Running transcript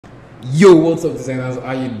Yo, what's up, designers?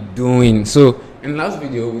 How you doing? So, in the last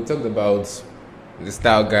video, we talked about the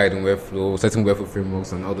style guide in Webflow, setting Webflow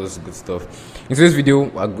frameworks, and all those good stuff. In today's video,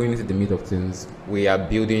 we are going into the meat of things. We are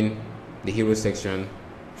building the hero section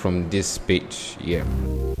from this page here.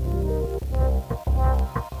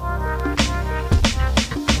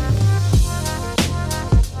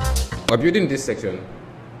 We're building this section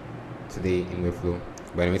today in Webflow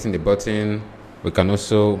by animating the button. We can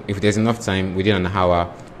also, if there's enough time within an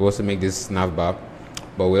hour, we also make this Navbar.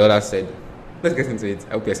 But with all that said, let's get into it.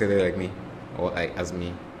 I hope you're excited like me, or like as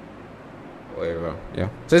me, whatever. Yeah.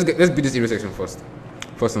 So let's build this hero section first.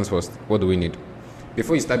 First things first. What do we need?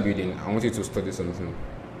 Before you start building, I want you to study something.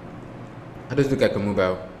 How does it look like on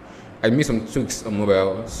mobile? I made some tweaks on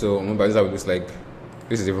mobile. So on mobile, this is how it looks like.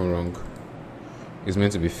 This is even wrong. It's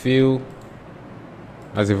meant to be fill.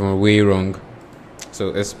 That's even way wrong. So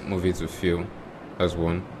let's move it to fill. That's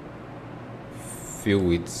one. Fill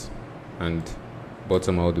width and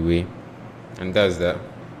bottom all the way. And that's that.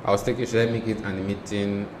 I was thinking, should I make it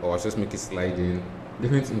animating or just make it sliding?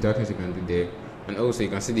 Different interactions you can do there. And also you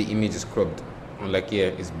can see the image is cropped. Unlike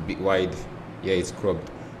here, it's big wide. Yeah, it's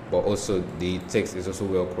cropped. But also the text is also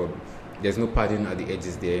well cropped. There's no padding at the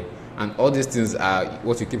edges there. And all these things are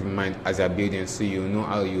what you keep in mind as you're building, so you know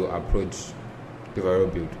how you approach the overall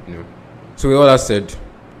build, you know. So with all that said,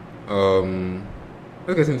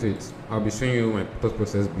 let's get into it. I'll be showing you my thought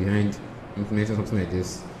process behind implementing something like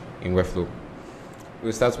this in Webflow.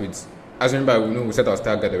 We'll start with, as you remember, we know we set our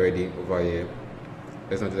style guide already over here.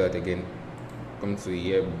 Let's not do that again. Come to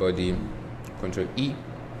here, body, Control E,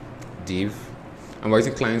 div, and we're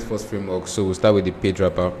using client first framework, so we'll start with the page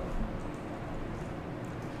wrapper.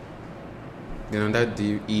 Then on that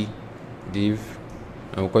div,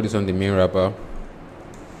 and we'll call this one the main wrapper.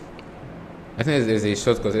 I think there's a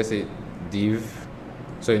shortcut. Let's say div.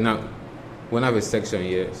 So now we'll have a section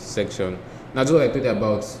here. Section. Now that's what I told you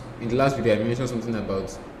about in the last video. I mentioned something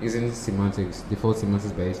about using semantics, default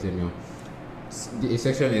semantics by HTML. A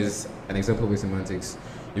section is an example with semantics.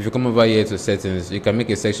 If you come over here to settings, you can make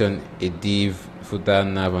a section a div, footer,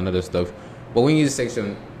 nav, and other stuff. But when you use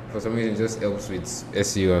section, for some reason, it just helps with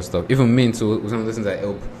SEO and stuff. Even me too, with some of the things that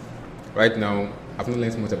help. Right now, I've not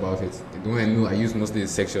learned much about it. The one I know, I use mostly the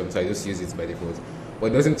section, so I just use it by default. But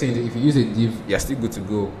it doesn't change it. If you use a div, you're still good to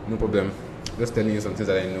go, no problem. Just telling you some things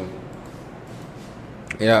that I know.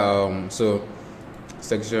 Yeah. So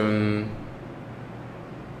section.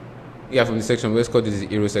 Yeah, from the section, let's call this the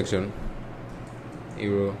hero section.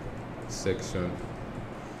 Hero section.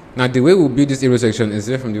 Now, the way we'll build this hero section is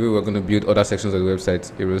different from the way we're going to build other sections of the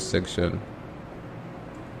website. Hero section.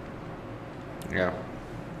 Yeah.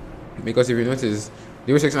 Because if you notice, the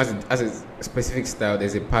hero section has a specific style.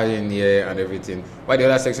 There's a pattern here and everything. While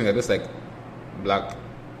the other section are just like black,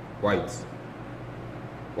 white,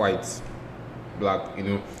 black, you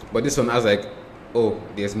know. But this one has like, oh,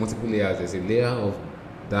 there's multiple layers. There's a layer of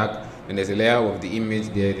dark, and there's a layer of the image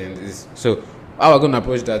there. And this. So how we're going to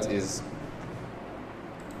approach that is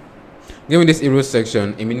giving this hero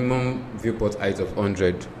section a minimum viewport height of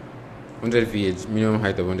 100 VH, minimum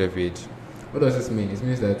height of 100 VH. What does this mean? It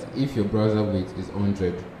means that if your browser width is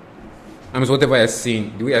 100, I mean, whatever you're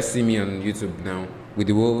seeing, the way I see me on YouTube now, with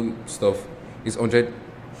the whole stuff, is 100.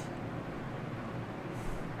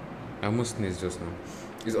 I almost sneezed just now.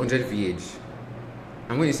 It's 100 VH.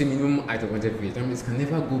 And when you say minimum height of 100 VH, that means it can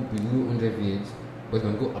never go below 100 VH, but it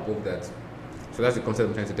can go above that. So that's the concept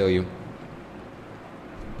I'm trying to tell you.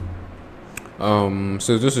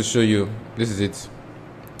 So just to show you, this is it.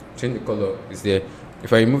 Change the color, it's there.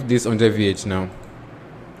 If I remove this 100 VH now,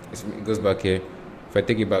 it goes back here. If I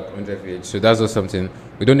take it back 100 VH, so that's just something.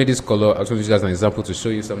 We don't need this color. I just want to use it as an example to show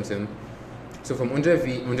you something. So from 100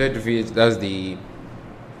 VH, that's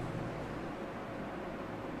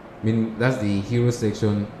the hero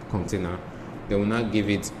section container. Then we'll now give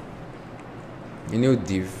it a new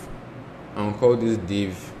div, and we'll call this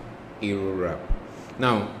div hero wrap.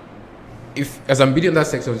 Now, if as I'm building that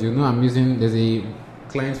section, you know there's a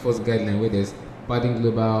client first guideline where there's padding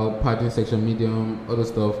global, padding section medium, other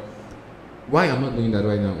stuff. Why I'm not doing that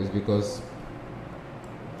right now is because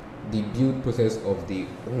the build process of the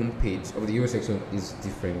home page of the hero section is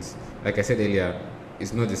different. Like I said earlier,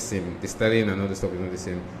 it's not the same. The styling and all the stuff is not the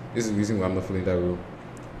same. This is the reason why I'm not following that rule.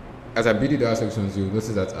 As I build the other sections, you'll notice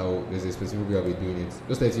that there's a specific way I'll be doing it.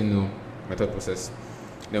 Just let you know my thought process.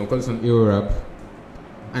 Then we'll call this one hero wrap.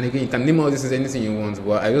 And again, you can name all this as anything you want,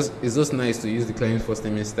 but it's just nice to use the client first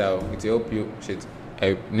naming style. It will help you. Shit,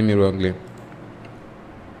 I named it wrongly.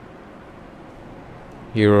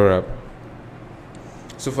 Hero wrap.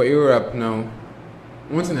 So for hero wrap now,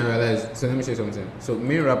 one thing I realized, so let me show you something. So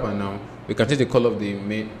main wrapper now, we can change the color of the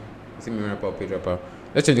See me wrapper or page wrapper.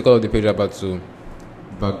 Let's change the color of the page wrapper to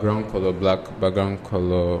background color black, background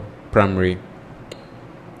color primary.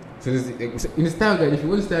 So this is, in the style guide, if you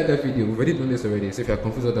want the style guide video, we've already done this already. So if you're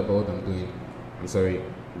confused about what I'm doing, I'm sorry,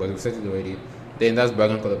 but we've set it already. Then that's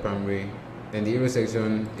background color primary. Then the hero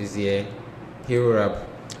section is here. Hero wrap.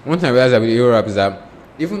 One thing I realized with the hero wrap is that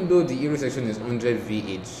even though the hero section is 100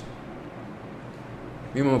 VH,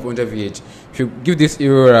 minimum of 100 VH, if you give this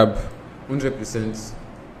hero wrap 100%,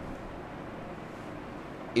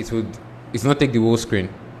 it's not take the whole screen.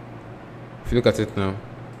 If you look at it now,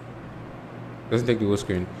 it doesn't take the whole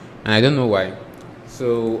screen, and I don't know why.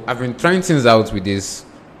 So I've been trying things out with this.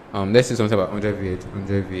 Let's see something about 100 VH.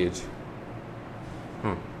 100 VH.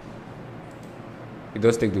 It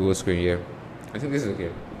does take the whole screen here. I think this is okay.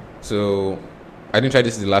 So I didn't try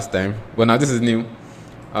this the last time, but now this is new.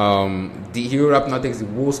 The hero wrap now takes the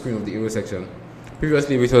whole screen of the hero section.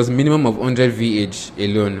 Previously, if it was minimum of 100 VH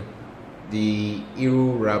alone, the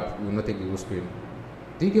hero wrap will not take the whole screen.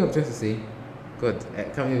 Do you get what I'm trying to say? God,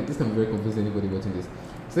 this can be very confusing anybody watching this.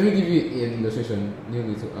 So let me give you an illustration. New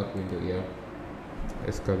little arc window here.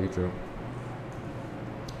 Excavator.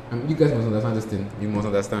 You guys must understand this thing. You must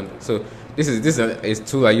understand. So this is a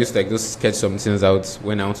tool I use to like just sketch some things out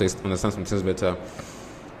when I want to understand some things better.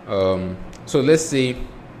 So let's say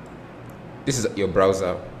this is your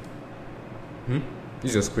browser.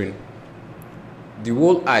 This is your screen. The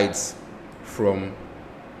whole height from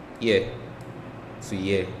here to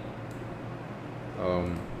here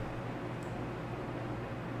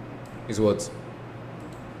is what?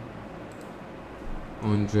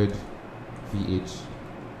 100 VH.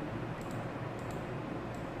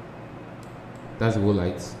 That's the whole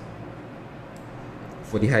height.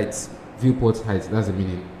 For the height, viewport height, that's the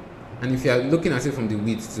meaning. And if you are looking at it from the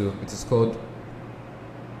width too, it is called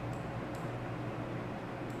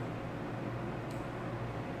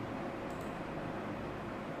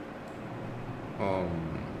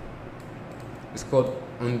it's called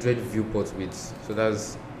 100 viewport width. So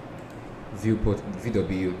that's viewport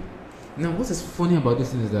VW. Now what is funny about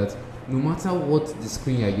this thing is that no matter what the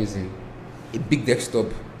screen you're using, a big desktop,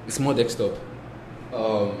 a small desktop,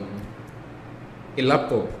 a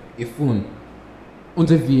laptop, a phone,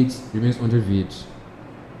 100 VH remains 100 VH.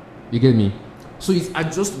 You get me? So it's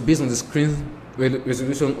adjusts based on the screen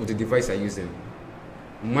resolution of the device you're using.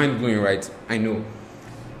 Mind blowing, right? I know.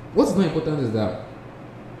 What's not important is that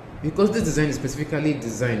because this design is specifically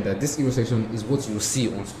designed that this hero section is what you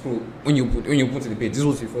see on scroll when you put to the page. This is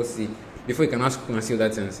what you first see before you can ask and see other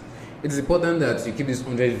things. It is important that you keep this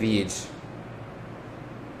 100 VH.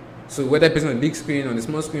 So whether it's on the big screen, on the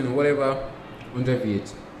small screen, or whatever, 100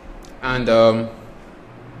 VH. And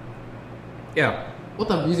yeah,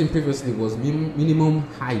 what I've been using previously was minimum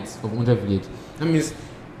height of 100 VH. That means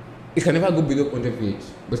it can never go below 100 VH,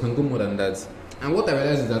 but it can go more than that. And what I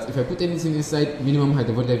realized is that if I put anything inside minimum height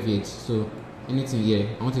of 100 VH, so anything here,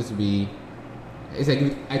 I want it to be, it's like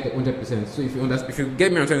height of 100%. So if you understand, if you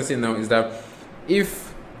get me, what I'm trying to say now is that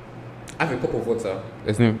if I have a cup of water,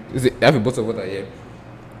 I have a bottle of water here.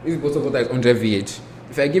 This bottle of water is 100 VH.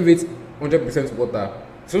 If I give it 100% water,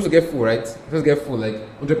 it's supposed to get full, right? It's supposed to get full, like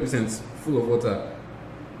 100% full of water.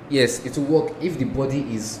 Yes, it will work if the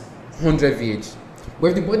body is 100 VH. But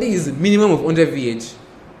if the body is minimum of 100 VH,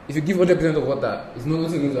 if you give 100% of water, it's not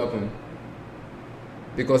nothing going to happen.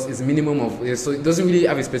 Because it's minimum of, so it doesn't really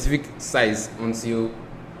have a specific size until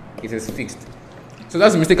it is fixed. So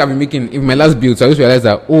that's the mistake I've been making in my last build. So I just realized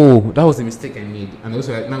that, oh, that was the mistake I made. And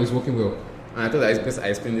also now it's working well. And I thought that it's best I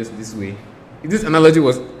explain this way. If this analogy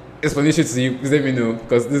was explanation to you, please let me know,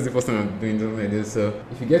 because this is the first time I'm doing something like this. So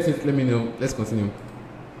if you get it, let me know. Let's continue.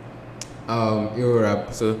 Hero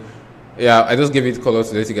wrap. So yeah, I just gave it color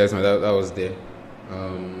to let you guys know that was there.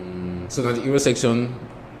 So now the hero section,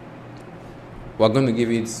 we're going to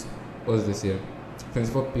give it, what's this here?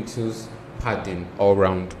 24 pixels padding all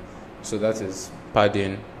round. So that is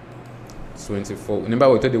padding 24. Remember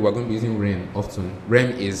we told you we're going to be using rem often.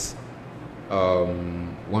 Rem is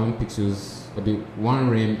 1 pixels, or the 1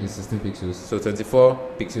 rem is 16 pixels. So 24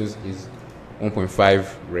 pixels is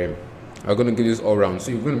 1.5 rem. We're going to give this all round.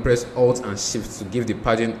 So you're going to press Alt and Shift to give the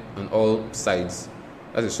padding on all sides.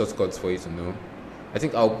 That's a shortcut for you to know. I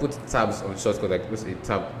think I'll put tabs on shortcut, like just a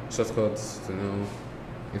tab shortcuts to know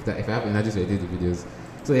if I have energy to edit the videos.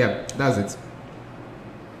 So yeah, that's it.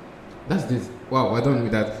 That's it. Wow, we're done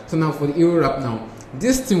with that. So now for the hero wrap now,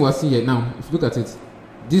 this thing was here now. If you look at it,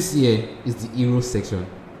 this here is the hero section.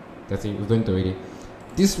 That's it. We've done it already.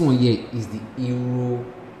 This one here is the hero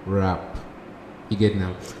wrap. You get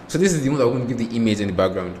now. So this is the one that we're going to give the image in the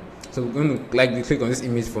background. So we're going to click on this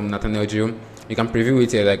image from Nathaniel Gio. You can preview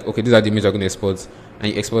it here, like, okay, these are the images I'm going to export,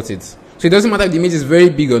 and you export it. So it doesn't matter if the image is very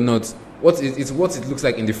big or not. It's what it looks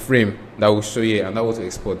like in the frame that will show you, and that will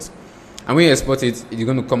export. And when you export it, it's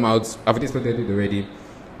going to come out. I've exported it already,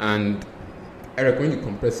 and I recommend you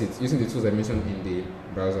compress it using the tools I mentioned in the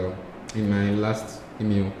browser in my last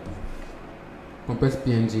email. Compress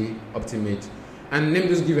PNG, Optimage. And let me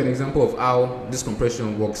just give you an example of how this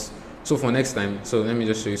compression works. So for next time, so let me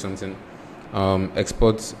just show you something.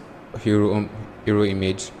 Export hero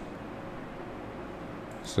image.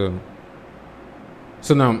 So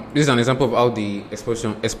now this is an example of how the export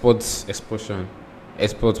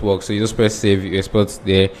works. So you just press save, you export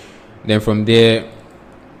there. Then from there,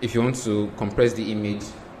 if you want to compress the image,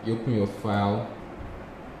 you open your file.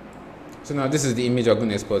 So now this is the image you're going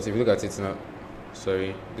to export. If you look at it now,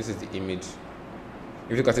 sorry, this is the image.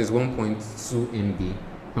 If you look at it, it's 1.2 MB.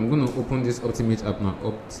 I'm going to open this Optimage app now.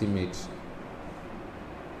 Optimage.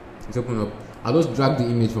 It's open up. I'll just drag the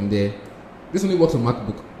image from there. This only works on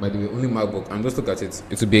MacBook, by the way, only MacBook. And just look at it.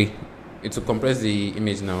 It will compress the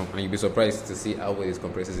image now, and you'll be surprised to see how well it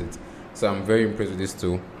compresses it. So I'm very impressed with this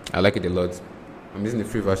tool. I like it a lot. I'm using the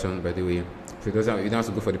free version, by the way. So you don't have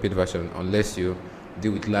to go for the paid version unless you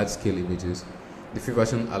deal with large scale images. The free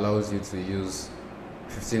version allows you to use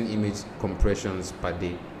 15 image compressions per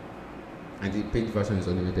day, and the paid version is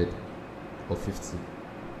unlimited, or 50,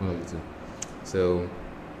 one of the two. So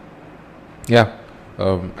yeah,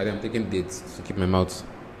 I am taking dates to keep my mouth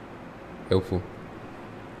helpful.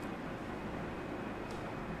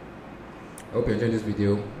 I hope you enjoyed this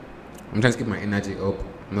video. I'm trying to keep my energy up.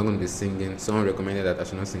 I'm not going to be singing. Someone recommended that I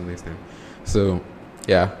should not sing next time. So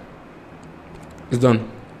yeah, it's done.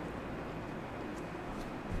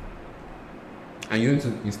 And you need to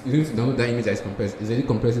download that image that is compressed. It already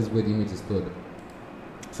compresses where the image is stored.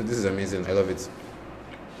 So this is amazing. I love it.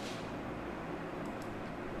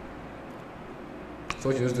 So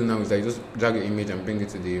what you just do now is that you just drag your image and bring it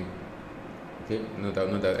to the. Okay, not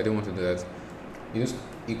that. I don't want to do that.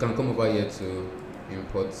 You can come over here to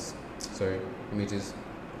import. Sorry, images.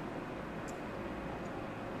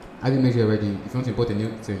 Add image already. If you want to import a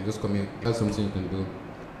new thing, just come here. That's something you can do.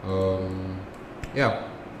 Yeah.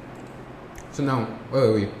 So now,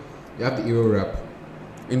 wait. You have the hero wrap.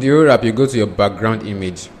 In the hero wrap, you go to your background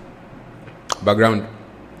image.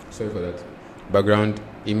 Sorry for that. Background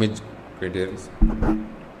image gradients.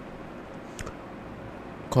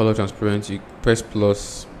 Color transparent. You press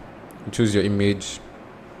plus. You choose your image.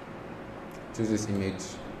 Choose this image.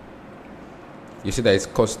 You see that it's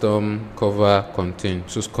custom cover contain.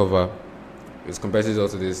 Choose cover. It compresses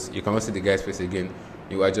also this. You cannot see the guy's face again.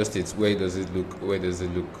 You adjust it. Where does it look? Where does it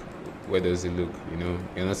look? Where does it look? You know,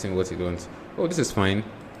 you're not seeing what you want. Oh, this is fine.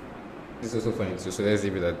 This is also fine. So let's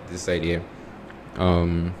leave it at this side here.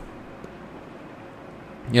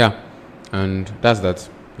 Yeah, and that's that.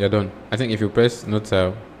 You're done. I think if you press note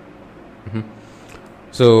tile,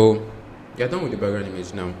 so you're done with the background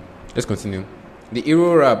image now. Let's continue. The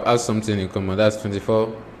hero wrap has something in common. That's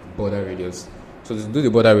 24 border radius. So to do the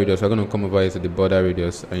border radius, we're going to come over here to the border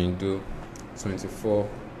radius and you do 24.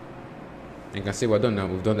 And you can see we're done now.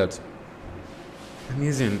 We've done that.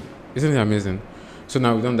 Amazing. Isn't it amazing? So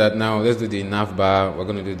now we've done that. Now let's do the navbar. We're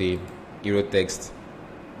going to do the hero text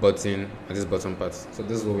button and this button part. So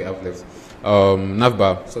this is what we have left.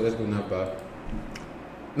 Navbar. So let's go navbar.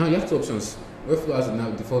 Now you have two options. Webflow has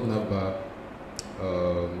a default navbar.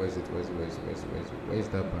 Where is it? Where is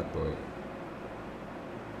that bad boy?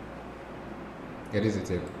 Yeah, this is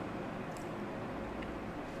it.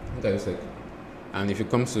 Look at this like. And if you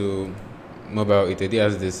come to mobile, it already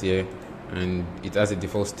has this here, and it has a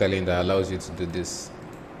default styling that allows you to do this.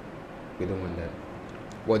 We don't want that.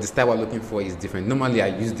 What the style we're looking for is different. Normally, I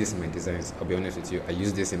use this in my designs. I'll be honest with you. I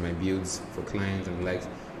use this in my builds for clients and likes.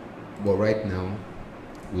 But right now,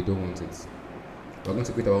 we don't want it. We're going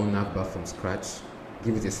to create our own navbar from scratch,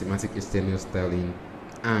 give it a semantic HTML styling,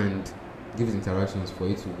 and give it interactions for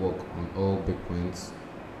it to work on all breakpoints,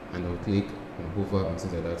 and on click, on hover, and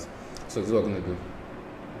things like that. So this is what we're going to do.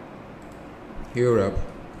 Hero wrap,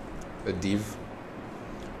 a div.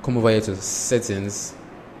 Come over here to settings.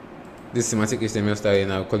 This semantic HTML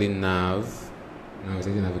styling, I'll call it nav. Now it's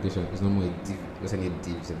a navigation. It's not more a div. It's any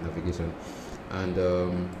div, it's a navigation. And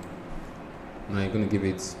now you're going to give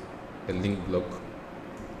it a link block.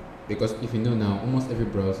 Because if you know now, almost every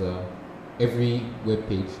browser, every web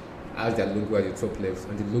page has their logo at the top left,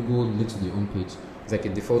 and the logo links to the home page. It's like a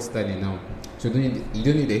default styling now. So you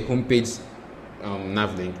don't need a home page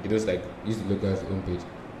nav link. You just like use the logo as the home page.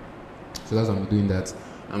 So that's how I'm doing that.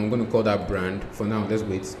 I'm going to call that brand. For now, let's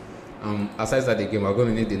wait. Aside that again, we're going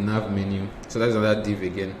to need the nav menu. So that's another div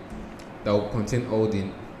again that will contain all the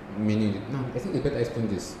menu. No, I think they better explain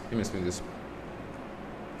this. Let me explain this.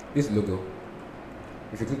 This logo,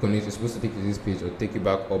 if you click on it, it's supposed to take you to this page or take you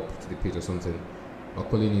back up to the page or something. Or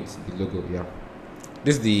calling it the logo, yeah.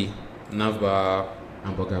 This is the Navbar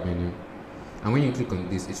hamburger menu. And when you click on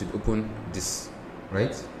this, it should open this,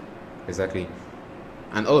 right? Exactly.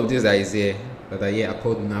 And all of these that is here, that are here, are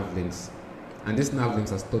called nav links. And these nav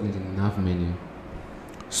links are stored in the nav menu.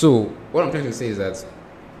 So what I'm trying to say is that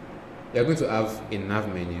you're going to have a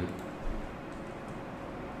nav menu.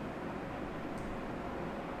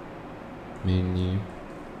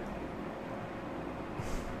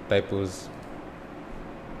 Typos.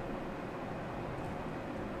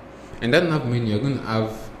 And that nav menu, you're going to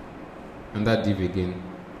have another div again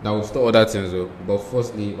that will store other things though. But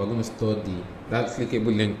firstly, we're going to store that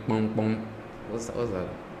clickable link. What's that?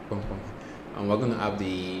 And we're going to have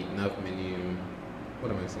the nav menu.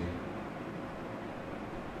 What am I saying?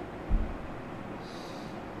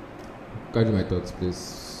 Gather my thoughts,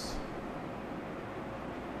 please.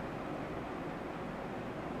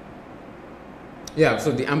 Yeah,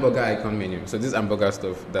 so the hamburger icon menu. So this hamburger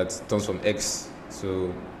stuff that turns from X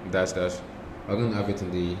to dash. We're going to have it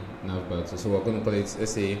in the navbar. So we're going to call it,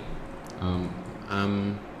 let's say,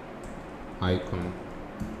 icon.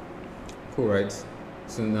 Cool, right?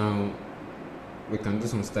 So now we can do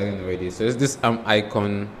some styling already. So it's this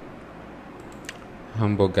icon,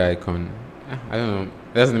 hamburger icon. I don't know.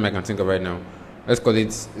 That's the name I can think of right now. Let's call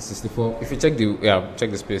it 64. If you check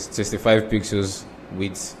check the space, 65 pixels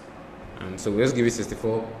width. And so let's give it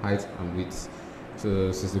 64 height and width.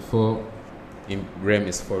 So 64 in rem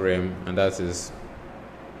is 4 rem, and that is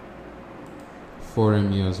 4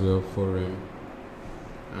 rem here as well, 4 rem.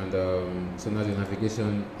 And so now the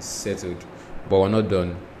navigation is settled, but we're not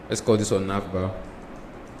done. Let's call this one navbar.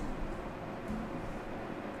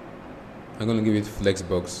 I'm going to give it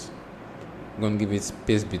flexbox. I'm going to give it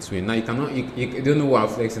space between. Now you cannot, you don't know what I'm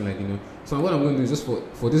flexing, like, you know. So what I'm going to do is just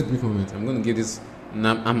for this brief moment, I'm going to give this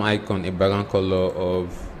icon a background color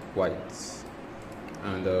of white.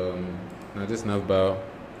 And now this navbar,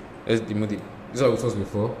 let's demote it. This is what it was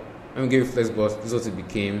before. When we gave it flexbox, this is what it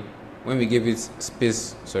became. When we gave it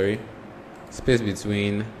space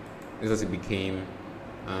between, this is what it became.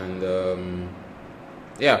 And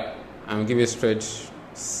yeah, I'm give it stretch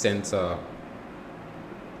center.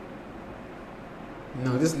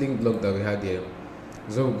 Now this link block that we had here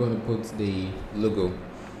is where we're going to put the logo.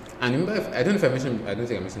 And remember, I don't think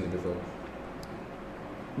I mentioned it before.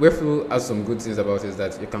 Webflow has some good things about it, is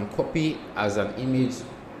that you can copy as an image,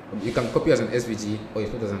 you can copy as an SVG, or you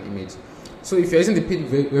put as an image. So if you're using the paid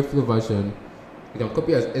Webflow version, you can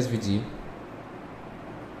copy as SVG.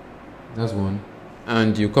 That's one.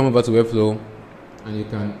 And you come over to Webflow, and you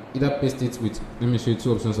can either paste it with, let me show you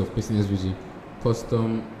two options of pasting SVG.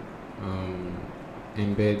 Custom,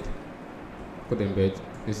 embed, code embed.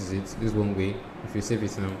 This is it. This is one way. If you save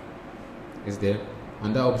it now, it's there.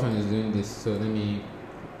 And that option is doing this. So let me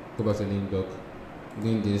go back to the link block.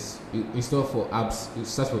 Doing this, you install for apps, you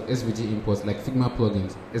search for SVG imports, like Figma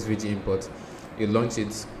plugins, SVG imports. You launch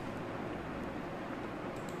it,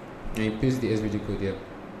 and you paste the SVG code here.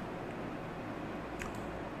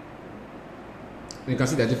 You can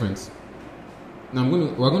see the difference. Now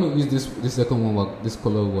we're going to use this second one, this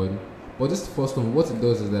color one. But this first one, what it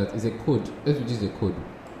does is that it's a code. SVG is a code.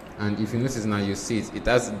 And if you notice now, you see it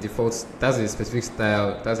has defaults, it has a specific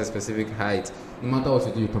style, it has a specific height. No matter what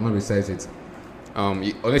you do, you cannot resize it.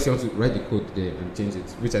 Unless you want to write the code there and change it,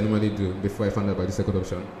 which I normally do before I found out about the second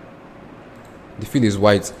option. The field is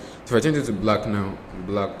white. So if I change it to black now,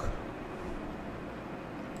 black.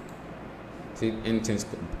 See, and change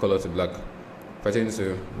color to black. If I change it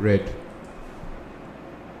to red,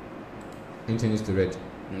 and change it to red,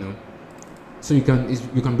 you know. So you can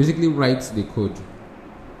basically write the code.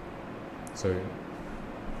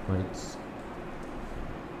 Right.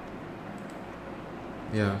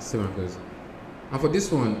 Yeah, same as this. And for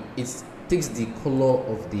this one, it takes the color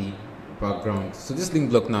of the background. So this link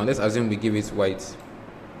block now, let's assume we give it white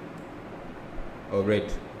or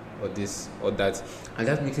red or this or that, and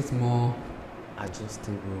that makes it more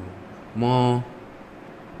adjustable, more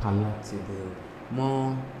palatable,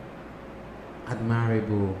 more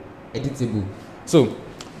admirable, editable. So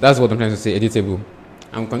that's what I'm trying to say, editable.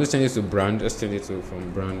 And we can just change it to brand. Let's change it to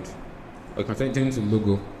from brand, or you can change it to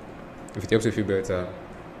logo if it helps you feel better.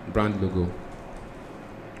 Brand logo.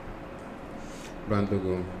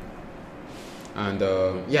 And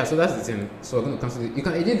yeah, so that's the thing. So we're going to cancel it. You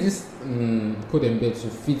can edit this code embed to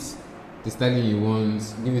fit the styling you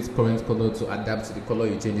want, give it current color to adapt to the color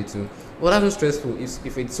you change it to. Well, that's not stressful.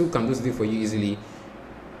 If it too can just do it for you easily,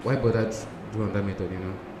 why bother doing that method, you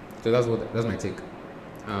know? So that's my take.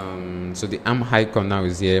 So the arm icon now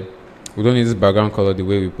is here. We don't need this background color the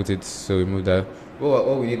way we put it, so we move that.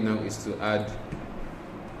 What we need now is to add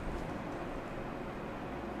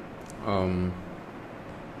arm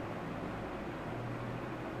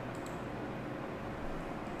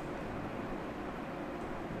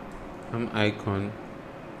icon.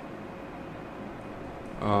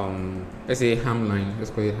 Let's say ham line.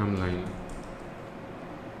 Let's call it ham line.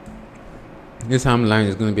 This ham line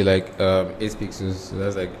is going to be like 8 pixels, so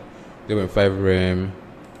that's like 0.5 rem.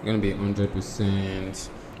 It's going to be 100%.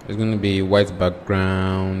 It's going to be white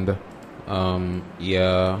background.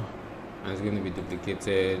 Yeah, and it's going to be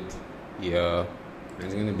duplicated. Yeah, and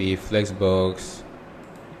it's going to be flexbox.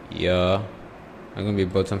 Yeah, and going to be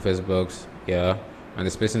bottom first box. Yeah, and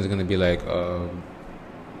the spacing is going to be like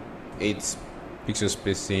 8 pixel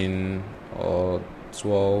spacing or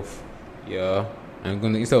 12. Yeah, I'm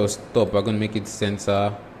gonna, instead of stop, we're gonna make it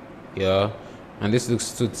center. Yeah, and this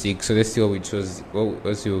looks too thick, so let's see what we chose.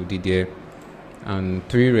 Let's see what we did there. And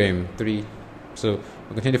 3 rem 3, so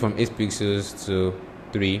we can change it from 8 pixels to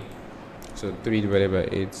 3, so 3 divided by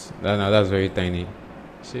 8. Now that's very tiny.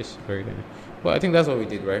 Sheesh, very tiny. But I think that's what we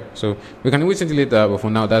did, right? So we can always change it later, but for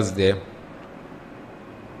now that's there.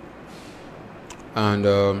 And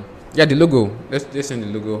yeah, the logo, let's change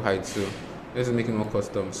the logo height, so let's make it more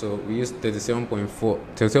custom. So we use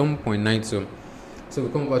 37.92. So we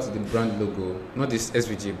come back to the brand logo, not this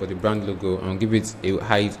SVG but the brand logo, and give it a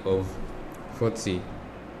height of 40.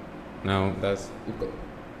 Now that's,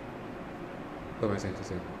 what am I saying to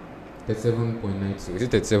say? 37.92. Is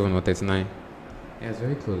it 37 or 39? Yeah, it's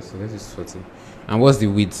very close, so let's use 40. And what's the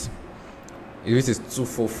width? The width is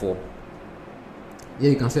 244.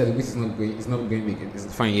 Yeah, you can see that the width is not going, big, it's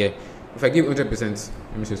fine here. If I give 100%,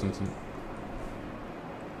 let me show you something.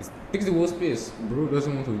 It takes the whole space. Bro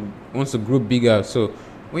doesn't wants to grow bigger. So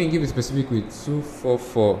when you give a specific width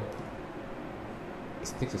 244,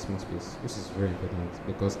 it takes a small space, which is very important,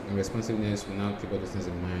 because in responsiveness we now keep all those things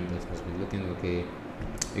in mind. That must be looking okay.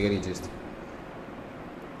 You get it, just.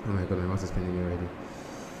 Oh my god, my mouse is spinning me already.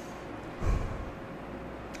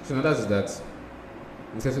 So now that's that.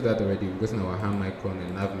 We tested that already. We've gotten our ham icon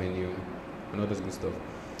and nav menu and all those good stuff.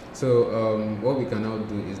 So what we can now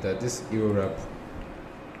do is that this hero wrap,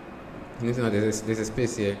 you know, there's a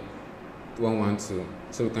space here, 112.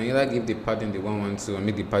 So we can either give the padding the 112 and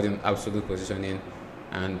make the padding absolute positioning,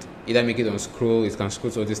 and either make it on scroll. It can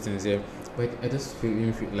scroll to all these things here. But I just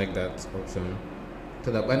feel like that option.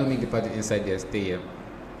 So that why not make the padding inside there, stay here,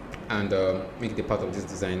 and make it a part of this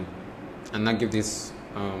design, and not give this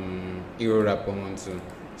hero wrap 112.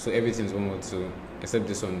 So everything's 112 except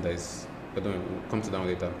this one that is. But don't, we'll come to that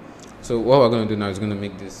later. So what we're going to do now is going to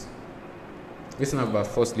make this navbar.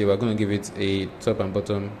 Firstly, we're going to give it a top and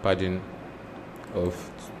bottom padding of,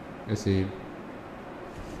 let's see,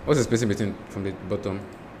 what's the spacing between from the bottom?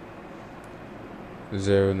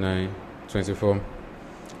 0, 9, 24.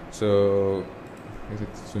 So is it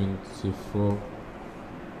 24?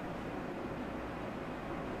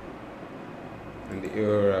 And the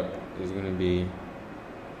hero wrap is going to be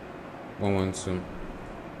 112.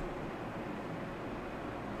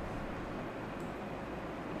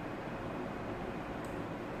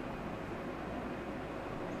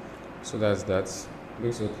 So that's that.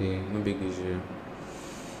 Looks okay, no big issue.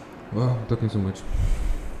 Wow, I'm talking so much.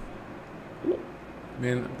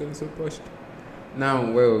 Man, I'm getting so pushed.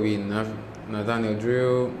 Now, where are we? Nathaniel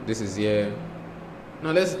drill. This is here.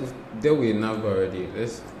 Now let's deal with Navbar already.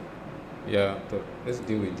 Let's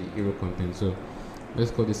deal with the hero content. So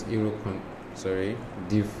let's call this hero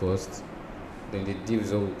div first. Then the div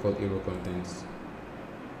is what we call hero contents.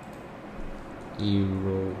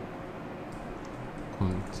 Hero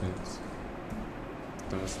content.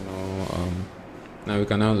 That's no now we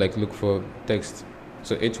can now like look for text.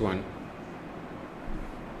 So H1.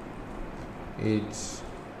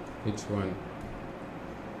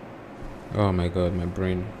 Oh my god, my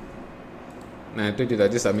brain. Now I told you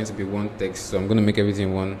that this is meant to be one text, so I'm gonna make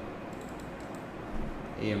everything one.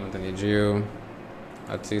 Montanegio,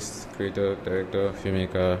 artist, creator, director,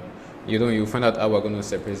 filmmaker. You find out how we're gonna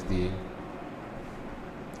separate the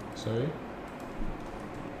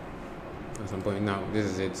at some point. Now this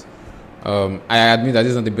is it. I admit that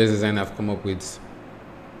this is not the best design I've come up with,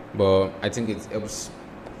 but I think it helps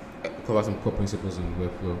cover some core principles in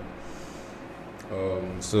Webflow.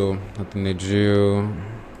 So nothing to drill.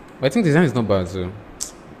 But I think design is not bad, so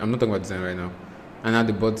I'm not talking about design right now. And now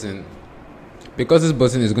the button, because this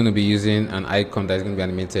button is going to be using an icon that is going to be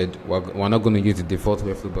animated, we're not going to use the default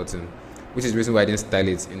Webflow button, which is the reason why I didn't style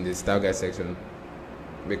it in the style guide section,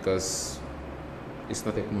 because it's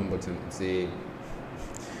not a common button.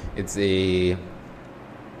 It's a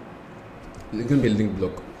it's gonna be a link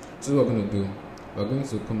block. So what we're gonna do, we're going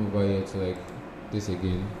to come over here to like this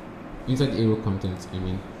again. Inside the arrow content, I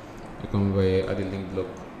mean, I come over here, add a link block.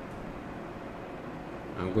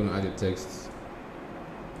 I'm gonna add a text.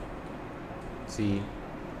 See,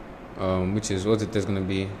 which is what the text gonna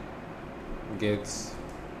be. Get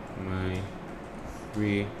my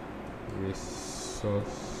free resources,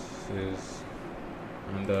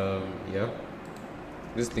 and yeah,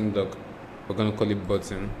 this link block, we're gonna call it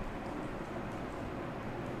button.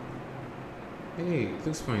 Hey, it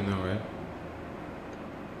looks fine now, right?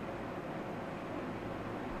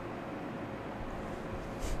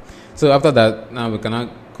 So after that, now we cannot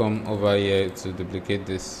come over here to duplicate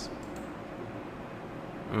this,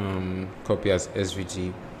 copy as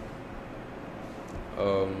SVG.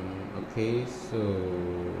 Okay, so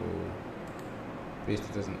paste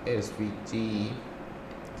it as an SVG,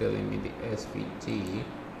 telling me the SVG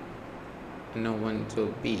no one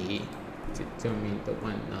to be to tell me the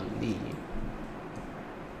one not be.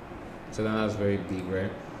 So then that's very big,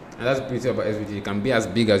 right? And that's the beauty about SVG. It can be as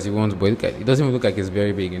big as you want, but it doesn't even look like it's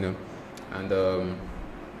very big, you know. And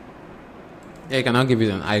yeah, you can now give it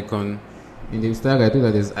an icon. In the style, I do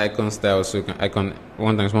that is icon style, so you can icon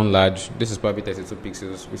 1x1 large. This is probably 32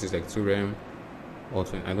 pixels, which is like 2 rem or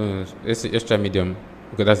 20, I don't know. Let's try medium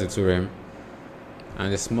because that's the 2 rem,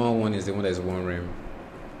 and the small one is the one that is 1 rem.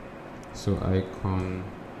 So icon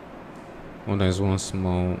 1x1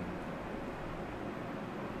 small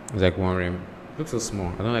is like 1 rem. It looks so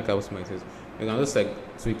small. I don't like how small it is. You can just like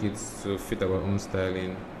tweak it to fit our own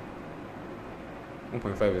styling.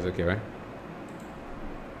 1.5 is okay, right?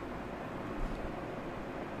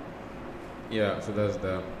 Yeah, so that's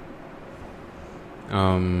the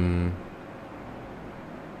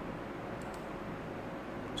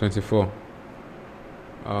 24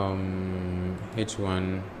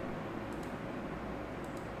 H1.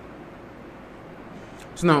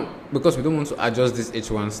 So now, because we don't want to adjust this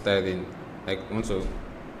H1 styling, like want to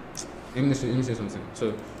let me say something.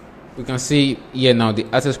 So we can see here now the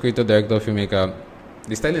artist, creator, director, filmmaker.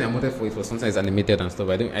 The styling I wanted for it was sometimes animated and stuff.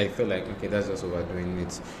 I feel like okay, that's just overdoing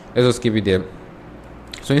it. Let's just keep it there.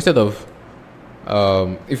 So instead of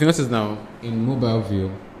if you notice now in mobile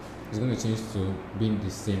view, it's going to change to being the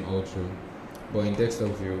same all through, but in desktop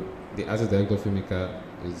view, the artist, director, filmmaker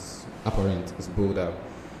is apparent, it's bold up.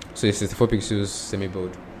 So it's 64 pixels semi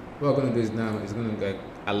bold. What we're going to do is now it's going to like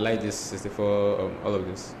align this 64 all of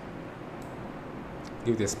this.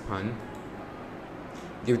 Give it a span.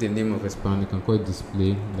 Give it the name of a span. You can call it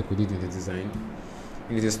display, like we did in the design.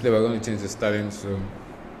 In the display, we're going to change the styling to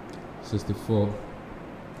 64.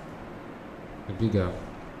 Bigger.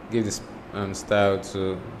 Give this style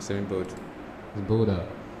to semi bold. It's bolder,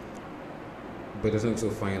 but it doesn't look so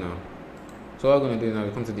fine now. So what we're going to do now,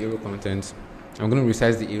 we come to the arrow content. I'm going to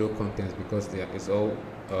resize the arrow content because it's all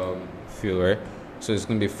fill, right? So it's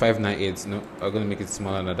going to be 598. No, I'm going to make it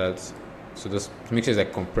smaller than that. So just make sure it's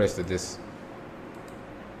like compressed to this.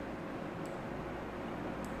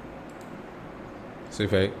 So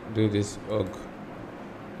if I do this,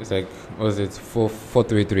 it's like, what is it?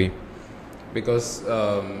 433. Because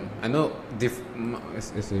I know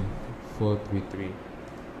let's say 433.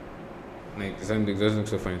 Like it doesn't look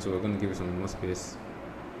so fine, so we're going to give it some more space.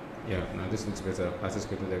 Yeah, now this looks better. Artist,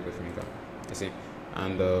 creator, director, filmmaker. You see,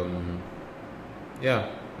 and yeah,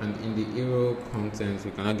 and in the arrow content,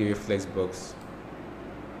 we cannot give you flex box,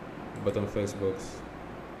 button flex box.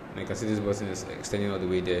 And I can see this button is extending all the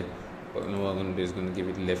way there, but now what I'm going to do is going to give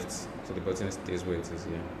it left, so the button stays where it is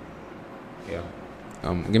here. Yeah.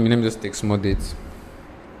 Let me just take small dates.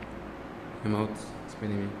 I'm out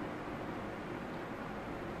spinning me.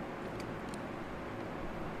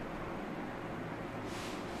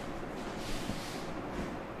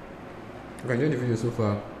 If you enjoyed the video so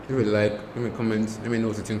far, leave a like, leave a comment, let me know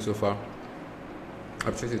what you think so far. I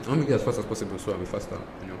appreciate it. I want to make it as fast as possible so I'll be faster,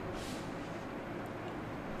 you know.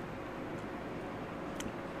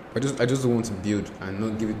 I just don't want to build and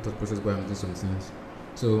not give it thought process while I'm doing some things.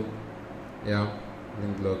 So yeah,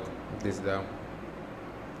 link block, place down.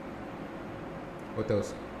 What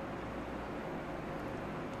else?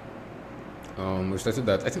 We started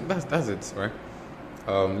that. I think that's it, right?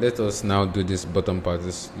 Let us now do this bottom part,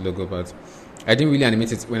 this logo part. I didn't really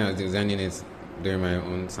animate it when I was designing it during my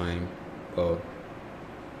own time.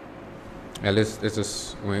 Yeah, let's do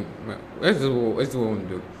what we want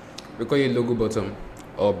to do. We call it logo bottom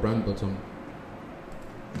or brand bottom.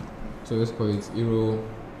 So let's call it hero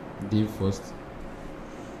div first.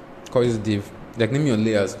 Call this div. Like name your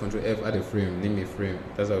layers, Control F, add a frame, name a frame.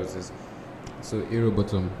 That's how it is. So hero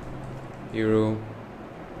bottom, hero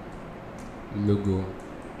logo,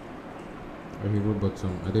 or hero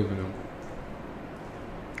bottom. I don't even know.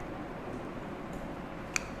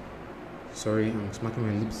 Sorry, I'm smacking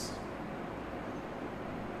my lips.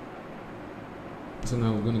 So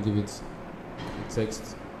now we're going to give it a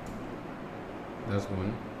text. That's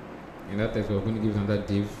one. In that text, we're going to give it another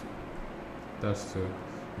div. That's two.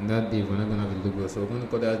 In that div, we're not going to have a logo, so we're going to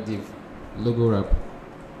call that div logo wrap.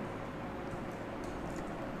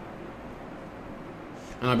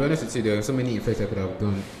 And I'll be honest with you, there are so many effects I could have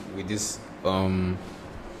done with this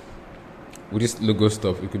logo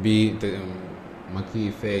stuff. It could be the marquee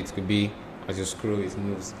effect, it could be as you scroll it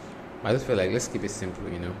moves. I just feel like let's keep it simple,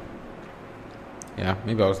 you know. Yeah,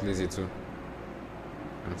 maybe I was lazy too.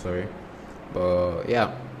 I'm sorry. But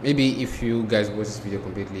yeah, maybe if you guys watch this video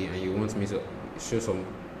completely and you want me to show some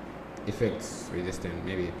effects with this thing,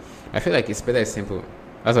 maybe I feel like it's better it's simple.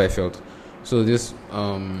 That's what I felt. So this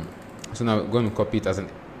so now we're going to copy it as an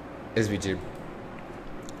SVG.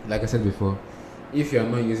 Like I said before, if you are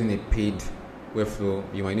not using a paid Webflow,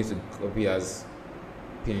 you might need to copy as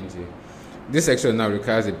PNG. This section now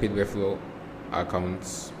requires a paid Webflow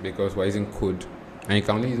account because we're using code, and you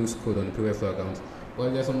can only use code on the paid Webflow account.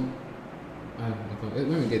 Well, there's some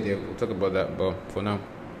when we get there we'll talk about that, but for now,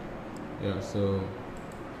 yeah. So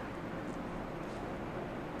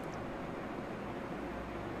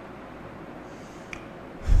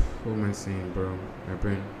what am I saying, bro? My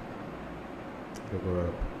brain. Logo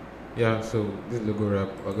wrap. Yeah, so this logo wrap,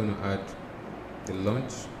 we're gonna add the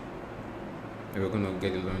launch, and we're gonna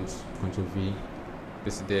get the launch, Ctrl V,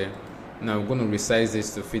 this there. Now we're gonna resize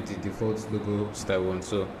this to fit the default logo style one.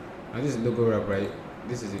 So now this is logo wrap, right?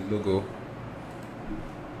 This is the logo.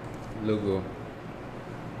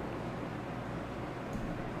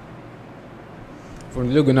 From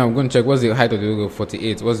the logo now, I'm gonna check what's the height of the logo,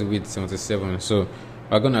 48, what's the width, 77. So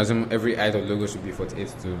we're going to assume every height of logo should be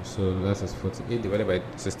 48 too. So that's just 48 divided by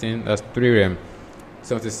 16. That's 3 rem.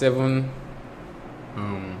 77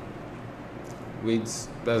 width.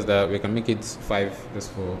 That's that. We can make it 5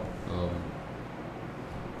 just for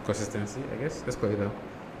consistency, I guess. Let's call it that.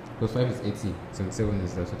 Because 5 is 80. 77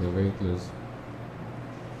 is that, so they're very close.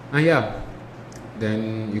 And yeah,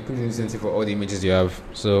 then you could use this for all the images you have.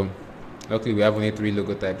 So luckily we have only 3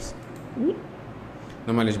 logo types.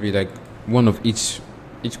 Normally it should be like one of each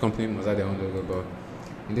company must have their own logo, but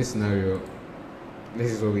in this scenario,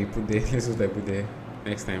 this is what we put there. This is what I put there.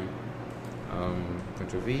 Next time,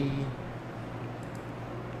 Ctrl V,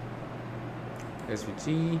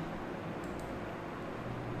 SVG,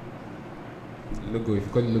 logo. If you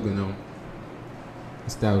call it logo now,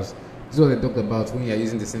 styles. This is what I talked about when you are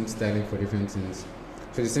using the same styling for different things.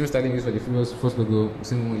 So the same styling used for the first logo, the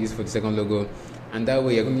same one used for the second logo, and that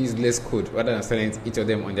way you're going to use less code rather than styling each of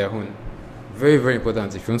them on their own. Very, very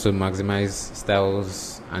important if you want to maximize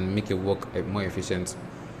styles and make it work more efficient.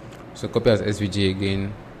 So copy as SVG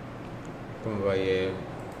again. Come over here.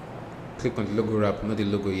 Click on the logo wrap, not the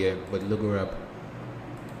logo here, but the logo wrap.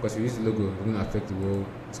 Because if you use the logo, it's going to affect the whole.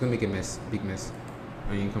 It's going to make a mess, big mess.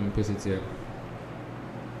 And you can paste it here.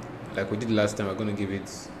 Like we did last time, we're going to give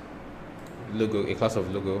it logo, a class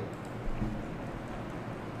of logo.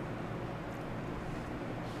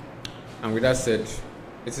 And with that said,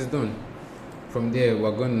 it is done. From there,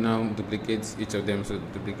 we're going to now duplicate each of them. So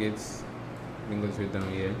duplicate, bring it way down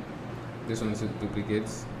here. This one to duplicate,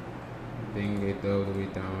 bring it all the way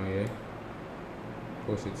down here.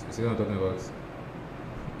 Push it. You see what I'm talking about?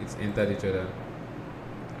 It's entered each other.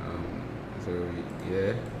 So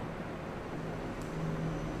yeah,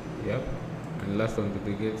 yep. And last one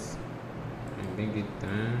duplicate and bring it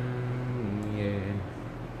down here.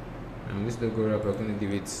 And this logo wrap, we're going to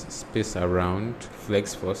give it space around,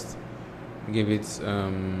 flex first. Give it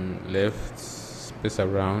left, space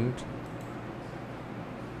around.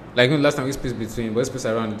 Like last time we space between, but space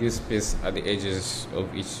around gives space at the edges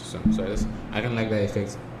of each song. So I can like that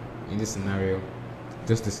effect in this scenario.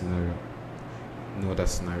 Just this scenario. No other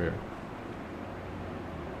scenario.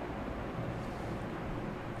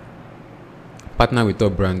 Partner with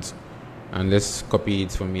top brands, and let's copy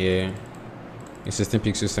it from here. It's 16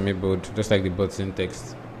 pixels semi-bold, just like the button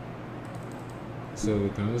text. So we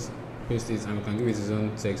can just paste it and we can give it its own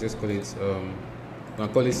text. Let's call it we can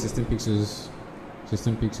call it 16 pixels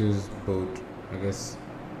bold, I guess.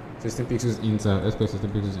 16 pixels inter. Let's call it 16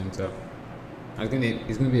 pixels inter. And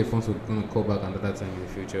it's gonna be a font we're gonna call back another time in the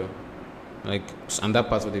future. Like, and that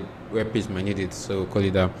part of the web page might need it, so we'll call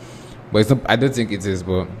it that. But it's not. I don't think it is.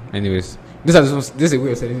 But anyways, this is a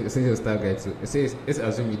way of setting your style guide. So let's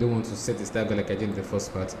assume you don't want to set the style guide like I did in the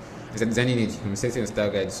first part. Instead of designing it, you can set your style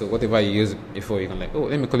guide. So whatever you use before, you can like, oh,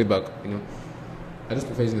 let me call it back. You know, I just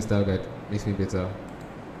prefer using the style guide. Makes me better.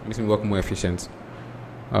 Makes me work more efficient.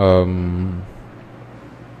 So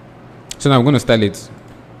now I'm going to style it.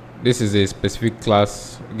 this is a specific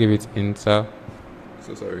class. Give it enter.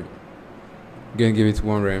 So sorry. Gonna give it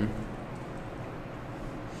 1 rem.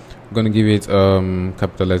 Gonna give it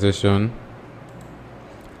capitalization.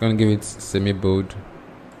 Gonna give it semi bold.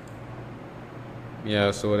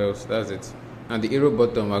 Yeah, so what else? That's it. And the arrow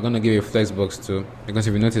bottom, we're gonna give a flex box too, because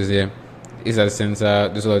if you notice here, it's at the center.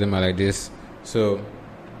 This all of them are like this. So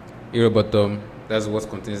arrow bottom, that's what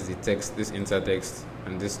contains the text, this inter text,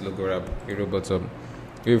 and this logo wrap. Arrow bottom.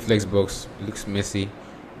 Give it flex box, looks messy.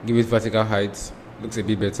 Give it vertical height, looks a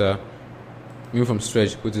bit better. Move from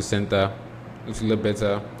stretch, put to center, looks a little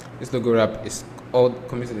better. This logo wrap is all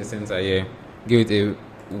coming to the center here. Give it a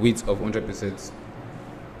width of 100%.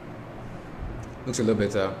 Looks a little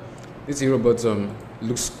better. This hero bottom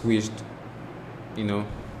looks squished, you know.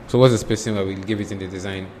 So what's the spacing that we'll give it in the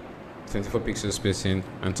design? 24 pixel spacing,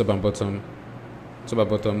 and top and bottom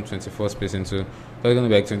 24 spacing too. So it's gonna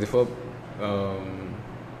be like 24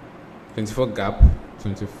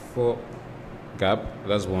 gap.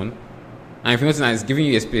 That's one. And if you notice now, it's giving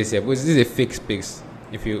you a space here, because this is a fake space.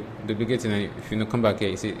 If you duplicate it and if you come back here,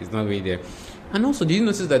 you see it's not really there. And also, did you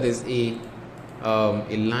notice that there's a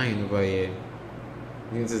line over here?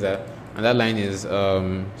 You notice that, and that line is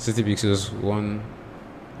 60 pixels, one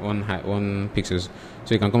pixels.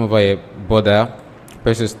 So you can come over here, border,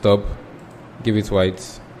 press stop, give it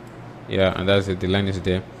white. Yeah, and that's it. The line is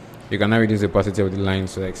there. You can now reduce the opacity of the line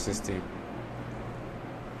to like 60,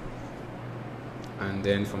 and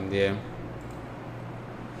then from there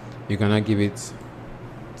you can now give it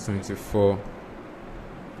 24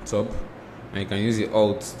 top, and you can use the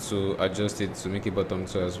alt to adjust it to make it bottom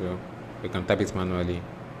too as well. You can type it manually,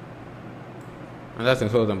 and that's the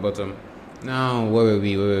top and bottom. Now where were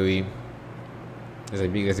we? There's a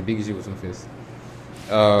big issue with some face.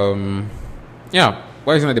 Yeah,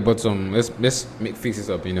 why is it at the bottom? Let's fix this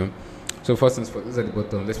up, you know. So first things first, this is at the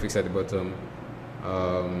bottom. Let's fix it at the bottom.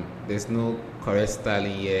 There's no correct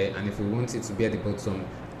styling here, and if we want it to be at the bottom,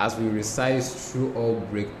 as we resize through all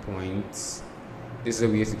breakpoints, this is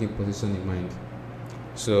where we have to keep position in mind.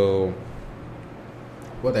 So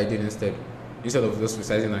what I did instead of just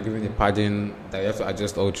resizing and giving the padding that you have to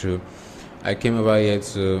adjust all through, I came over here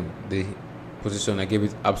to the position. I gave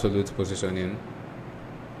it absolute positioning.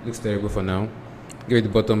 Looks terrible for now. Give it the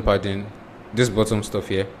bottom padding, this bottom stuff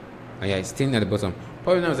here, and yeah, it's staying at the bottom.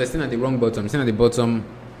 Probably now it's staying at the wrong bottom. It's staying at the bottom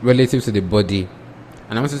relative to the body,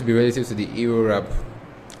 and I want it to be relative to the arrow wrap.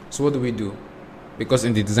 So what do we do? Because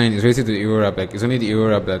in the design it's relative to the arrow wrap, like it's only the arrow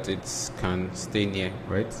wrap that it can stay near,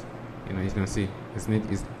 right? You know, you can see it's near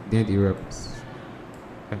the arrow wrap.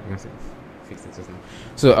 You can see. Fix it just now.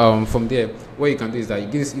 So from there, what you can do is that you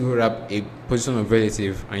give this arrow wrap a position of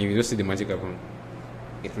relative, and you just see the magic happen.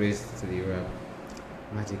 It raised to the arrow wrap.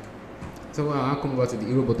 Magic. So I'll come over to the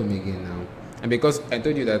arrow bottom again now, and because I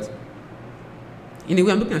told you that in the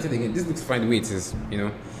way I'm looking at it again, this looks fine the way it is, you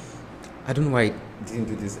know. I don't know why I didn't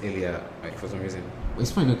do this earlier, like, for some reason. But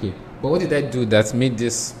it's fine, okay. But what did I do that made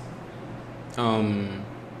this thing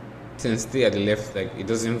stay at the left, like it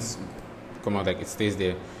doesn't come out, like it stays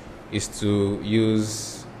there, is to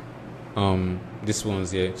use these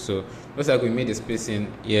ones here. So looks like we made the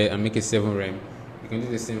spacing here and make it 7 rem. You can do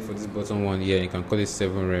the same for this bottom one here. You can call it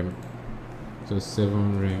 7 rem. So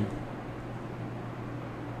 7 rem.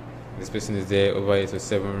 The spacing is there over here, so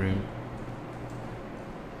 7 rem.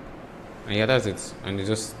 And yeah, that's it. And it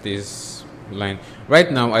just stays line.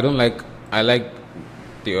 Right now, I like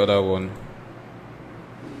the other one.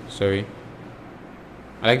 Sorry.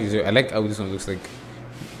 I like how this one looks like.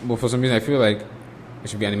 But for some reason, I feel like it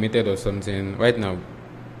should be animated or something. Right now,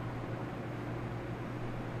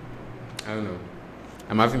 I don't know.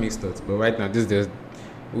 I'm having mixed thoughts. But right now,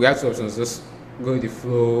 we have 2 options. Just go with the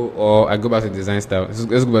flow, or I go back to design style. Let's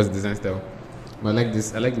go back to design style. But I like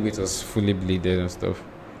this. I like the way it was fully bleeded and stuff.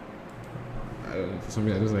 For some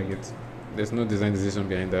reason, I just like it. There's no design decision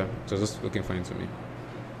behind that. So it's just looking fine to me.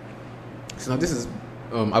 So now this is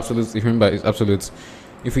absolute. If you remember, it's absolute.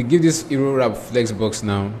 If we give this arrow wrap flex box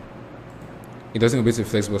now, it doesn't obey to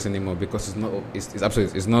flex box anymore because it's not. It's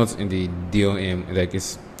absolute. It's not in the DOM. Like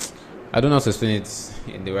it's. I don't know how to explain it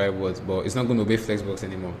in the right words, but it's not going to obey flex box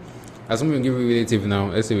anymore. As soon as we give it relative now,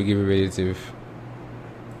 let's say we give it relative,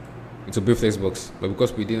 it will be flex box. But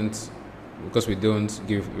because we don't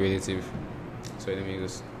give relative, so let me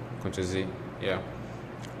just Ctrl Z. Yeah.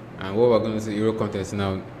 And what we're going to do, arrow content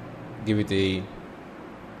now, give it a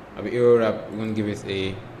arrow wrap. We're going to give it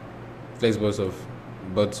a flex box of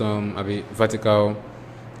bottom, vertical.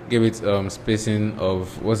 Give it spacing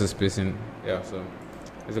of, what's the spacing? Yeah. So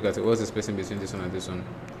let's look at it. What's the spacing between this one and this one?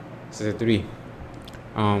 63.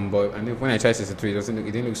 But and then when I tried 63, it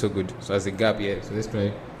didn't look so good. So as a gap here. So let's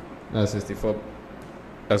try That's 64.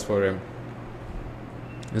 That's 4 RAM.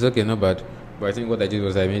 It's okay, not bad. But I think what I did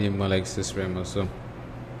was I made it more like 6 RAM or so.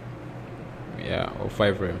 Yeah, or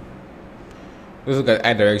 5 RAM. Let's look at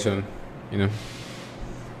eye direction, you know.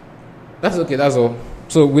 That's okay, that's all.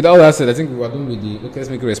 So with all that said, I think we are done with the, okay, let's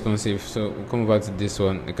make it responsive. So we'll come over to this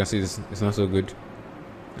one. You can see it's not so good.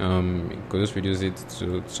 You could just reduce it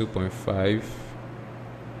to 2.5.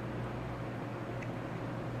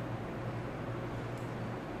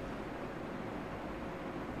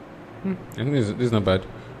 I think this is not bad.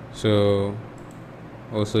 So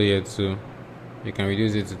also here too, you can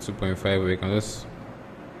reduce it to 2.5, or you can just,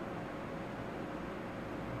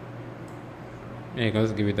 yeah, you can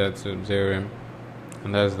just give it that to 0 RAM,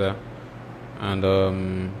 and that's that.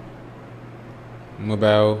 And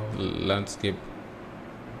mobile landscape.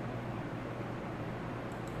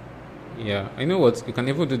 Yeah, I know what, you can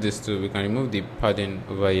even do this too. We can remove the padding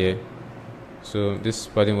over here. So this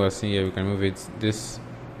padding we're seeing here, we can remove it. This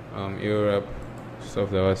Europe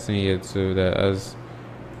stuff that we're seeing here too, that has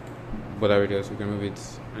border radius, we can remove it,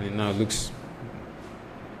 and it now looks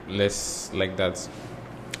less like that.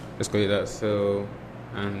 Let's call it that. So,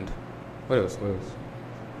 and what else?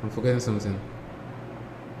 I'm forgetting something.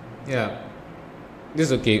 Yeah,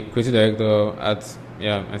 this is okay. Creative director at,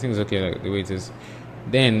 yeah, I think it's okay like the way it is.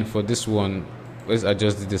 Then for this one, let's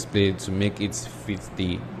adjust the display to make it fit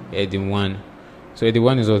the heading 1. So heading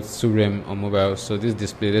 1 is what, 2 RAM on mobile. So this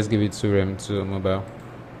display, let's give it 2 RAM to mobile.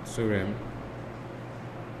 2 RAM.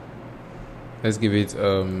 Let's give it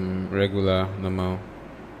regular, normal,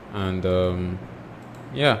 and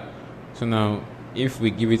yeah. So now if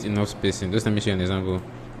we give it enough spacing, just let me show you an example.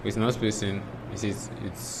 With enough spacing, you see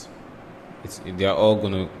it's they are all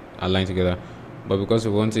gonna align together, but because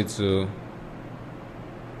we want it to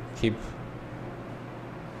keep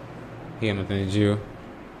here, I'm at an 0.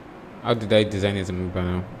 How did I design it in mobile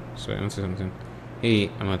now? So I want to say something.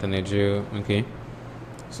 Hey, I'm at an 0. Okay,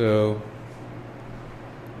 so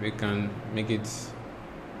we can make it,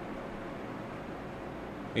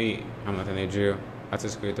 hey, I'm at an 0.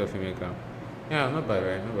 Artist, creator, filmmaker. Yeah, not bad,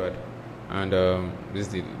 right? Not bad. And this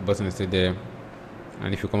is the button is still there.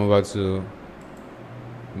 And if you come over to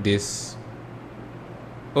this,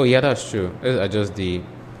 oh yeah, that's true. Let's adjust the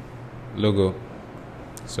logo.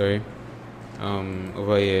 Sorry.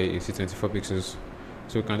 Over here you see 24 pixels.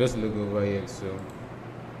 So you can just logo over here. So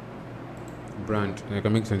brand, and you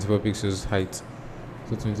can make 24 pixels height.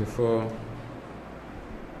 So 24,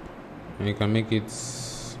 and you can make it,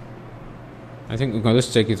 I think we can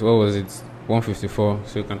just check it. What was it? 154.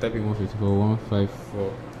 So you can type in 154,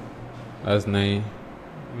 154. That's 9.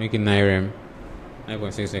 Make it 9 RAM.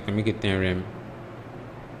 9.6. So I can make it 10 RAM.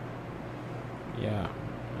 Yeah,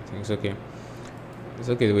 I think it's okay. It's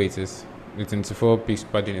okay the way it is. The 24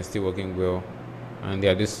 pixel padding is still working well, and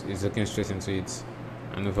yeah, this is looking straight into it.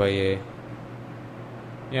 And over here,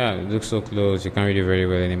 yeah, it looks so close. You can't read it very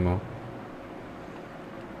well anymore.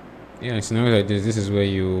 Yeah, in scenarios like this is where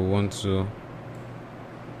you want to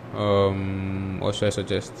what should I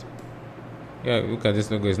suggest? Yeah, look at this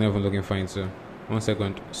logo, it's not even looking fine. So 1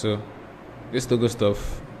 second. So this logo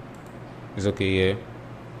stuff is okay here.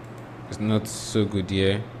 It's not so good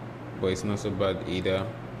here, but it's not so bad either.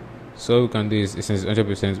 So what we can do is, since it's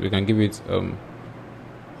 100%, we can give it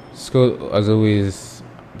scroll, as always,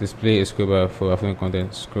 display a scroll bar for affluent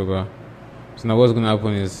content, scroll bar. So now what's going to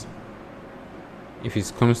happen is, if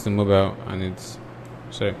it comes to mobile and it's,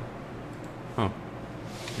 sorry,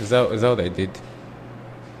 is that what I did?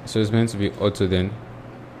 So it's meant to be auto then.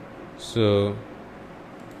 So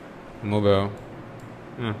mobile,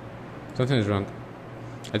 something is wrong.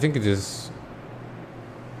 I think it is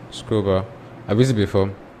scroll bar. I've used it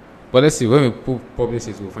before, but let's see, when we publish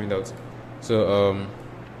it we'll find out. So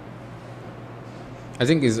I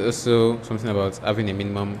think it's also something about having a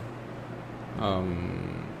minimum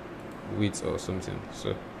width or something.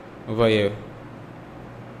 So over here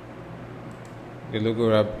the logo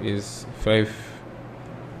wrap is 5.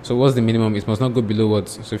 So what's the minimum? It must not go below what?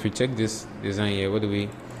 So if you check this design here, what do we,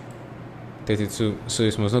 32. So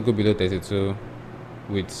it must not go below 32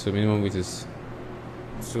 width. So minimum width is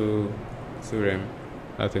 2 RAM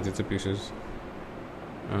at 32 pixels.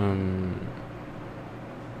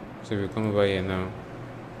 So if you come over here now,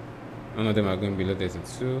 none of them are going below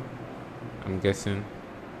 32, I'm guessing.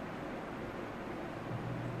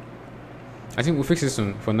 I think we'll fix this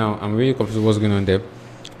soon. For now, I'm really confused with what's going on there.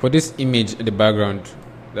 For this image at the background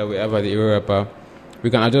that we have at the hero wrapper, we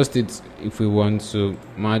can adjust it if we want to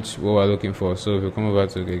match what we're looking for. So if we come over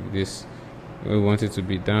to like this, we want it to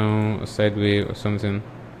be down or sideways or something.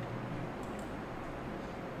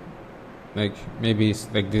 Like maybe it's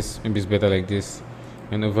like this, maybe it's better like this.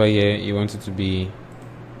 and over here you want it to be,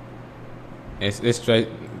 let's try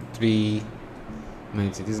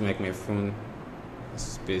 390. This is like my phone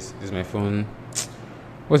space. This is my phone,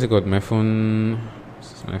 what's it called, my phone,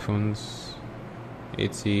 this is my phone's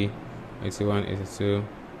 80, 81, 82,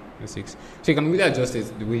 86. So you can really adjust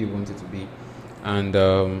it the way you want it to be. And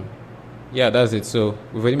yeah, that's it. So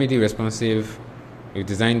we've already made it responsive. We've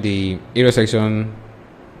designed the area section.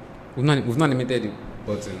 We've not animated the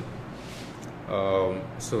button.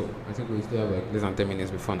 So I think we still have like less than 10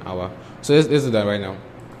 minutes before an hour. So let's do that right now.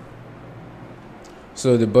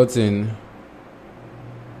 So the button,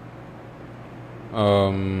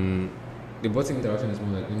 the button interaction is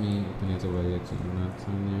more like, let me open it over here to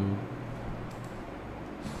Nathaniel.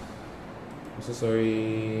 I'm so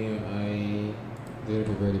sorry, I didn't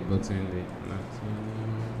prepare the button.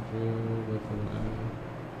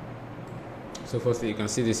 So firstly, you can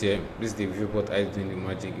see this here. This is the viewport I doing the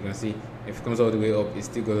magic. You can see if it comes all the way up, it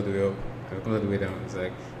still goes all the way up. If it comes all the way down, it's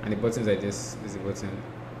like, and the buttons like this. This is the button.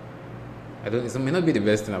 It may not be the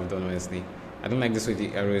best thing I've done, honestly. I don't like this way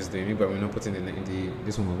the arrow is doing. Maybe I'm not putting in the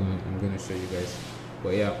this one. I'm going to show you guys.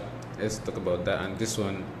 But yeah, let's talk about that. And this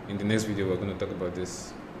one in the next video, we're going to talk about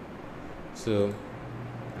this. So,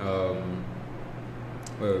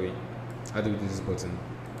 where are we? How do we do this button?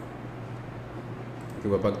 Okay,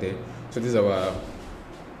 we're back there. So this is our,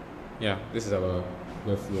 this is our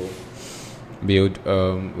Webflow build.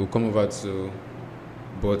 We'll come over to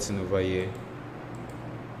button over here.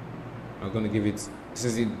 I'm going to give it,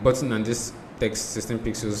 since the button and this text 16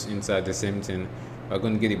 pixels inside the same thing, we're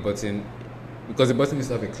going to get the button, because the button needs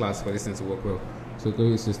to have a class for this thing to work well. So go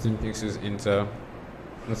with 16 pixels into,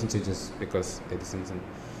 nothing changes because they're the same thing.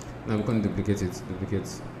 Now we're going to duplicate it,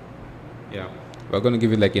 yeah. We're going to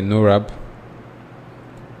give it like a no wrap,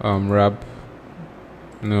 wrap,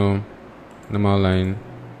 no, normal line,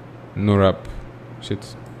 no wrap,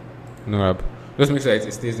 no wrap. Just make sure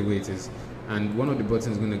it stays the way it is. And one of the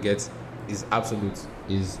buttons going to get is absolute.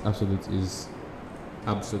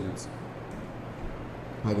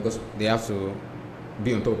 Why? Because they have to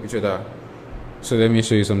be on top of each other. So let me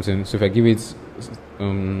show you something. So if I give it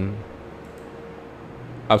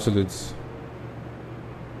absolute,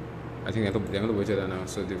 I think they're on top of each other now.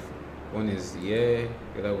 So the one is here,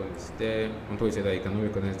 the other one is there, on top of each other. You cannot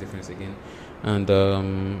recognize difference again. And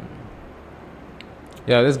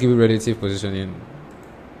yeah, let's give it relative positioning.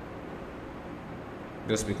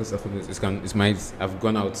 Just because it might have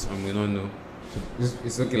gone out and we don't know. So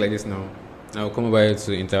it's okay like this now. Now we'll come over here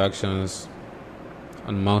to interactions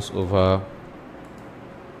and mouse over.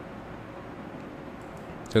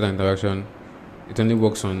 Set interaction. It only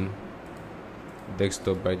works on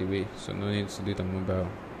desktop, by the way, so no need to do it on mobile.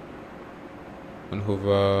 On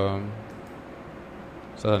hover,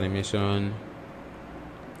 start animation.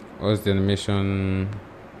 What's the animation?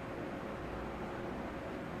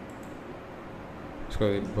 It's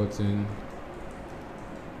called a button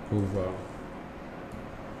hover.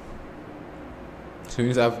 So we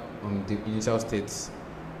need to have the initial states.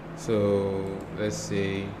 So let's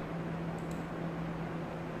say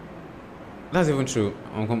that's even true.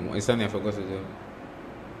 It's something I forgot to do.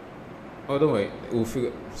 Oh, don't worry. We'll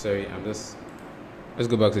figure. Sorry, let's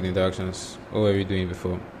go back to the interactions. What were we doing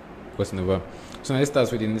before? Button over. So now it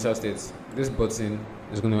starts with the initial states. This button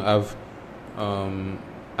is going to have,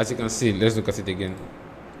 as you can see, let's look at it again.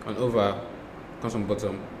 On over comes from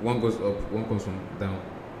bottom. One goes up, one comes from down.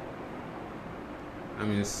 I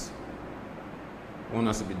mean, one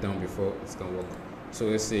has to be down before it can work. So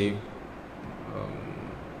let's say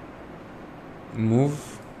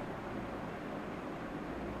move.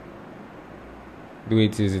 The way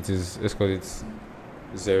it is, let's call it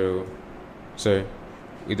 0. Sorry,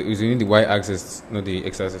 it's only the y-axis, not the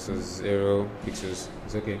x-axis. So 0 pixels.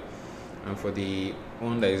 It's okay. And for the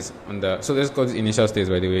one that is under, so let's call it initial states.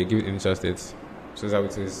 By the way, give it initial states. So that's how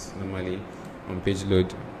it is normally on page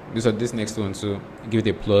load. This next one, so give it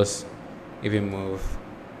a plus, even move,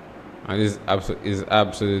 and this is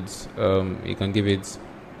absolute. You can give it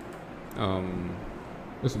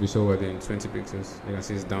just to be sure we're doing 20 pixels. You can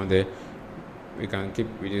see it's down there. We can keep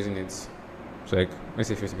reducing it. So like, let's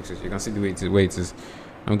say 50 pixels. You can see the way it is.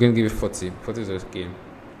 I'm going to give it 40. 40 is okay.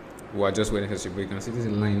 We'll adjust where necessary, but you can see this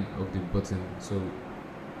is a line of the button. So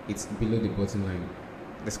it's below the button line.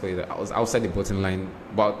 Let's call it that. I was outside the button line,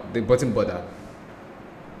 but the button border.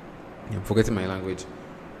 I'm forgetting my language.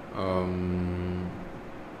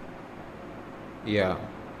 Yeah.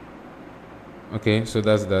 Okay, so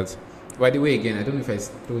that's that. By the way, again, I don't know if I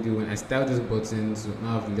told you, when I styled this button, so now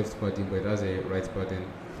I have the left padding, but it has a right padding.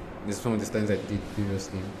 This is some of the styles I did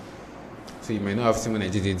previously. So you might not have seen when I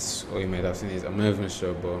did it, or you might have seen it. I'm not even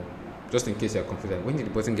sure, but just in case you're confused, like, when did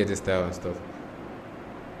the button get this style and stuff.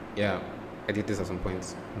 Yeah, I did this at some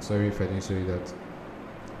point. I'm sorry if I didn't show you that.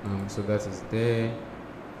 So that is there.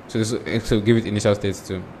 So this, so give it initial states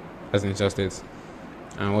too, as initial states.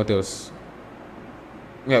 And what else?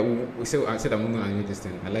 Yeah, I said I'm not gonna animate this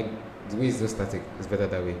thing. I like the way it's just static. It's better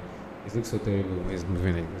that way. It looks so terrible when it's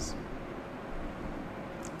moving like this.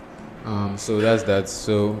 So that's that.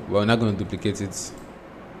 So we're not gonna duplicate it,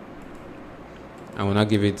 and we'll not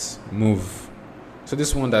give it move. So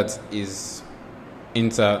this one that is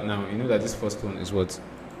enter now, you know that this first one is what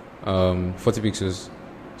 40 pixels.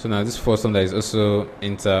 So now this first one that is also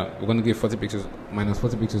enter, we're going to give 40 pixels minus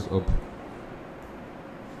 40 pixels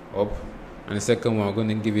up, and the second one we're going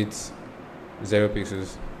to give it 0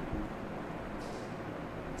 pixels.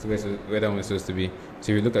 So where that one is supposed to be.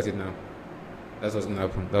 So if you look at it now, that's what's going to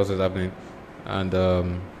happen. That's what's happening. And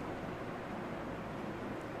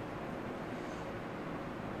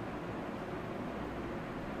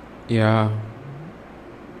yeah,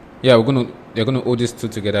 they're gonna hold these two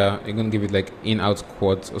together. You're gonna give it like in-out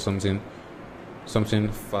quads or something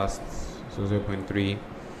fast. So 0.3.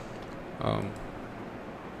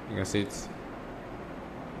 You can see it.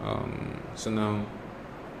 So now,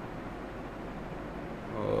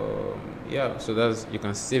 yeah. So that's, you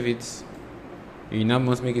can save it. You now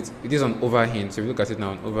must make it. It is on overhand. So if you look at it now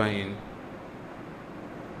on overhand,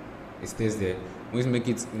 it stays there. We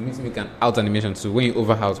need to make an out animation. So when you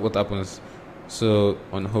over out, what happens? So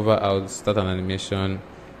on hover out, start an animation,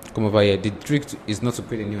 come over here. The trick is not to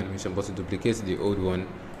create a new animation, but to duplicate the old one,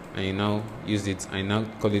 and you now use it. I now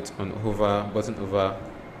call it on hover, button over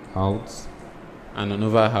out, and on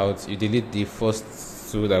over out you delete the first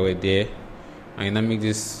two that were there, and you now make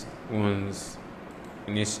these ones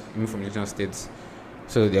move from initial states.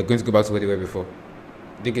 So they are going to go back to where they were before.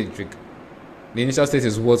 They get the trick. The initial state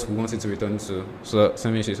is what we want it to return to. So let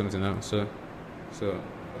me show you something now. So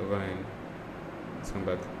over and let's come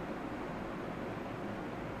back.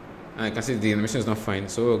 And I can see the animation is not fine.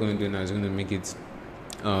 So what we're going to do now is we're going to make it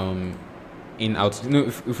in out. You know,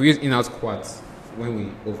 if we use in out quads when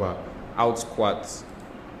we over, out quads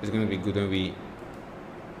is going to be good when we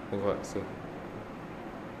over.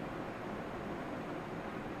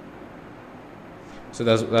 So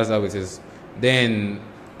that's how it is. Then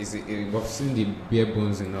we've seen the bare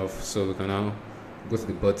bones enough, so we can now go to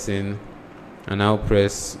the button and now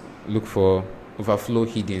look for overflow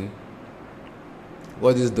hidden.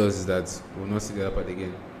 What this does is that we'll not see the other part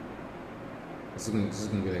again. This is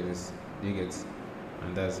going to be like this. You get,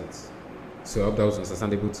 and that's it. So I hope that was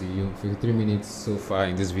understandable to you. 53 minutes so far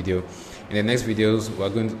in this video. In the next videos, we're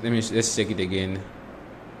going to let's check it again.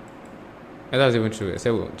 And that's even true. I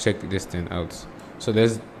said we'll check this thing out. So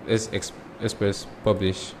let's press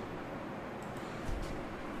publish.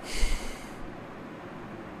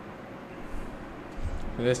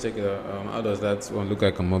 Let's check it out. How does that one look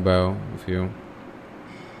like on mobile with you?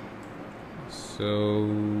 So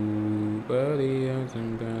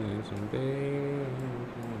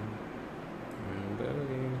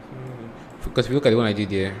because if you look at the one I did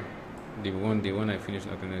there, the one I finished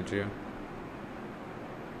out in Nigeria,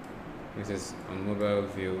 this is on mobile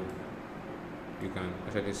view. You can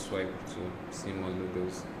actually swipe to see more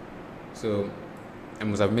logos. So I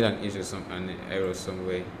must have made an error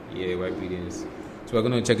somewhere here while reading this. So we're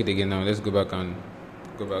going to check it again now. Let's go back.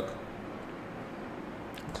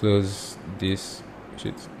 Close this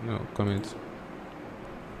shit. No, comment.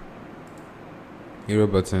 Hero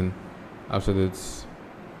button. Absolute.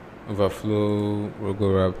 Overflow. Logo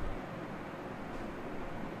wrap.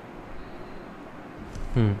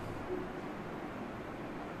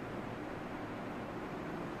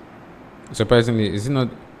 Surprisingly, is it not?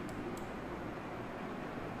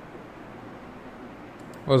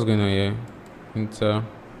 What's going on here? Enter.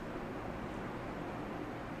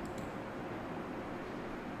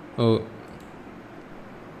 Oh.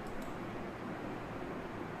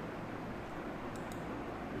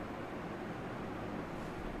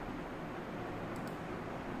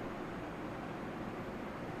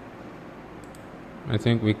 I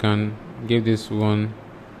think we can give this one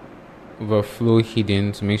overflow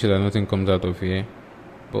hidden to make sure that nothing comes out of here,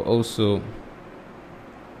 but also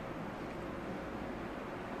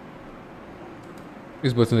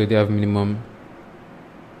this button they have minimum.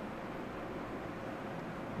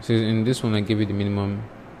 So in this one I give it the minimum,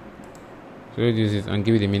 so let's use it and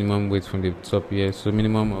give it the minimum width from the top here. So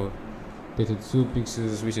minimum of 32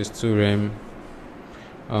 pixels, which is 2 rem.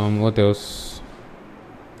 What else?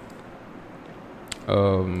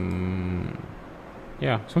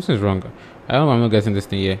 Yeah, something's wrong. I don't know, I'm not getting this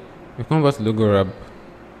thing here. We come back to logo wrap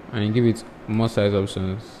and give it more size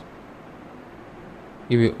options.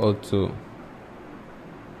 give it auto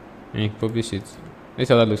and publish it. Let's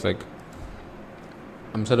see how that looks like.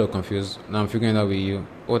 I'm sort of confused now. I'm figuring out with you.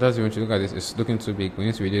 Oh, that's when you look at this, it's looking too big. We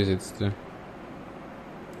need to reduce it too.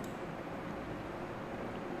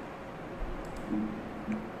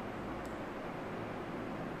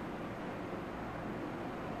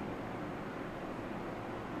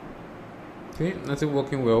 Okay, nothing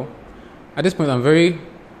working well. At this point, I'm very.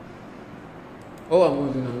 Oh,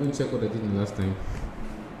 I'm going to check what I did last time.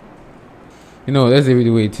 You know, let's leave it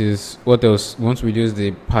the way it is. What else? We want to reduce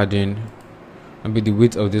the padding and be the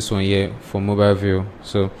width of this one here for mobile view.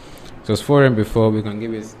 So it was 4M before. We can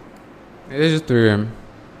give it. Let's just 3M.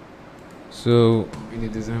 So in the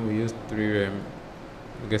design, we use 3M.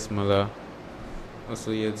 We get smaller.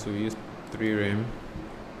 Also here to use 3M,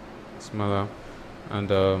 smaller. And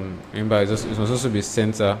remember, it must also be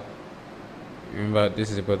center. Remember,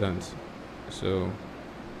 this is important. So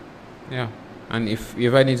yeah, and if you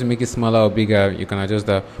ever need to make it smaller or bigger, you can adjust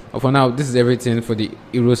that. But for now, this is everything for the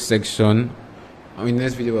hero section. In the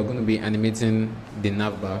next video, we're going to be animating the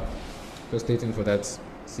navbar. So stay tuned for that.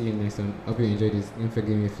 See you next time. Hope you enjoyed this. Don't forget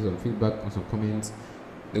to give me some feedback or some comments.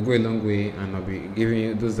 They go a long way, and I'll be giving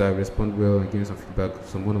you those that respond well and giving some feedback,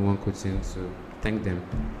 some one-on-one coaching. So thank them.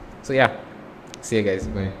 So yeah. See you guys.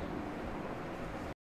 Bye.